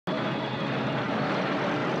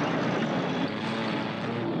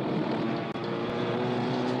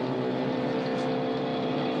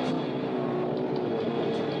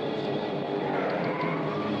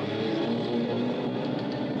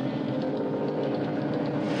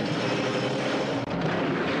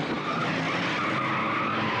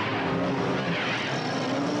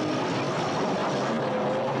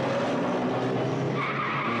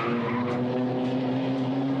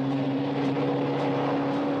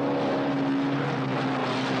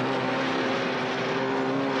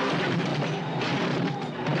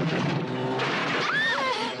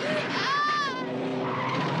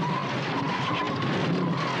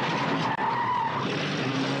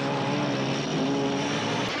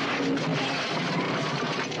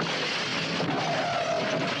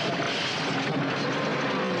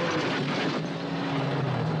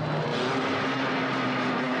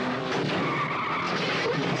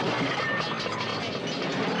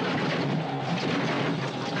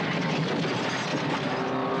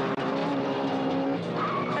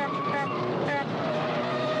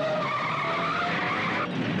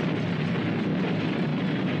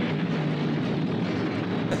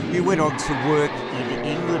You went on to work in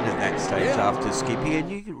England at that stage Yeah. after Skippy,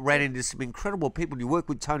 and you ran into some incredible people. You worked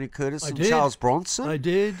with Tony Curtis and did. Charles Bronson. I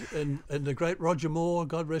did, and the great Roger Moore,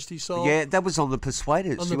 God rest his soul. Yeah, that was on The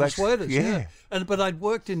Persuaders. On The You actually- Persuaders, yeah. But I'd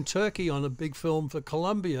worked in Turkey on a big film for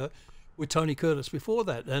Columbia with Tony Curtis before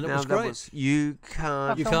that, and it Now, was that great. was You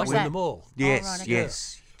Can't, You film Can't was Win that? Them All. Yes, right, okay.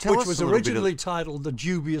 yes. Tell Which us was a little bit of- originally titled The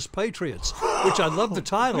Dubious Patriots, which I love the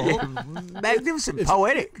title. magnificent,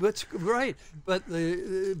 poetic. That's great.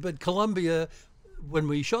 But Columbia, when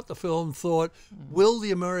we shot the film, thought, will the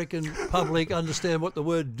American public understand what the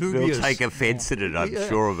word dubious? They'll take offence at it, I'm Yeah.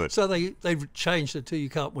 sure of it. So they've changed it to You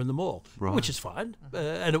Can't Win Them All, which is fine,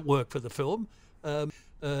 and it worked for the film.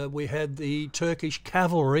 We had the Turkish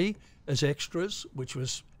cavalry as extras, which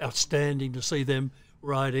was outstanding to see them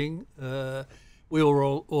riding. We were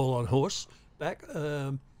all on horseback.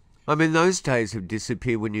 I mean, those days have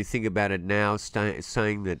disappeared when you think about it now,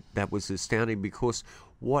 saying that was astounding, because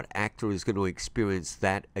what actor is going to experience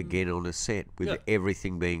that again on a set with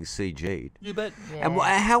everything being CG'd? You bet. Yeah. And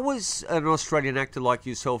how was an Australian actor like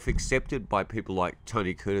yourself accepted by people like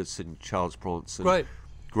Tony Curtis and Charles Bronson? The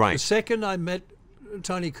Great. second I met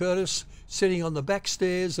Tony Curtis sitting on the back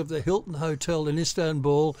stairs of the Hilton Hotel in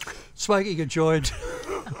Istanbul, smoking a joint.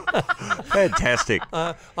 Fantastic.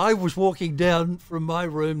 I was walking down from my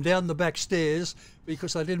room down the back stairs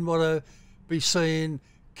because I didn't want to be seen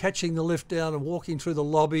catching the lift down and walking through the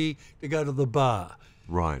lobby to go to the bar.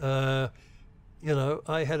 Right. I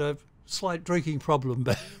had a slight drinking problem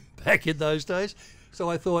back in those days, so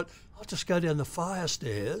I thought I'll just go down the fire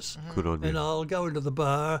stairs Good on you. and I'll go into the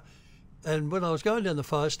bar. And when I was going down the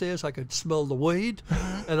fire stairs, I could smell the weed,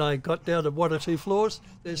 and I got down to 1 or 2 floors.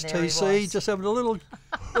 There's There he TC was. just having a little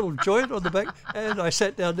joint on the back, and I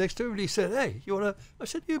sat down next to him, and he said, "Hey, you want to?" I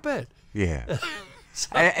said, "You bet." Yeah.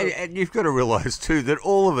 And you've got to realise too that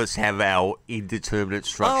all of us have our indeterminate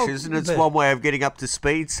structures, and it's bet. one way of getting up to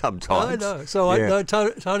speed sometimes. I know. So Yeah. I know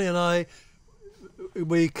Tony and I,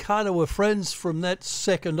 we kind of were friends from that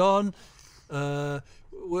second on.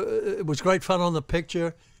 It was great fun on the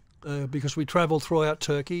picture because we travelled throughout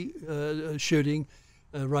Turkey shooting,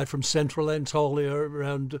 right from central Anatolia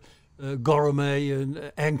around Gorome and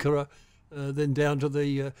Ankara, then down to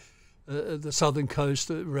the southern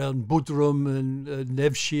coast around Bodrum and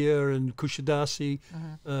Nevşehir and Kuşadası,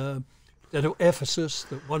 down to Ephesus,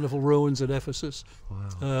 the wonderful ruins at Ephesus.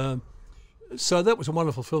 Wow. So that was a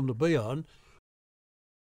wonderful film to be on.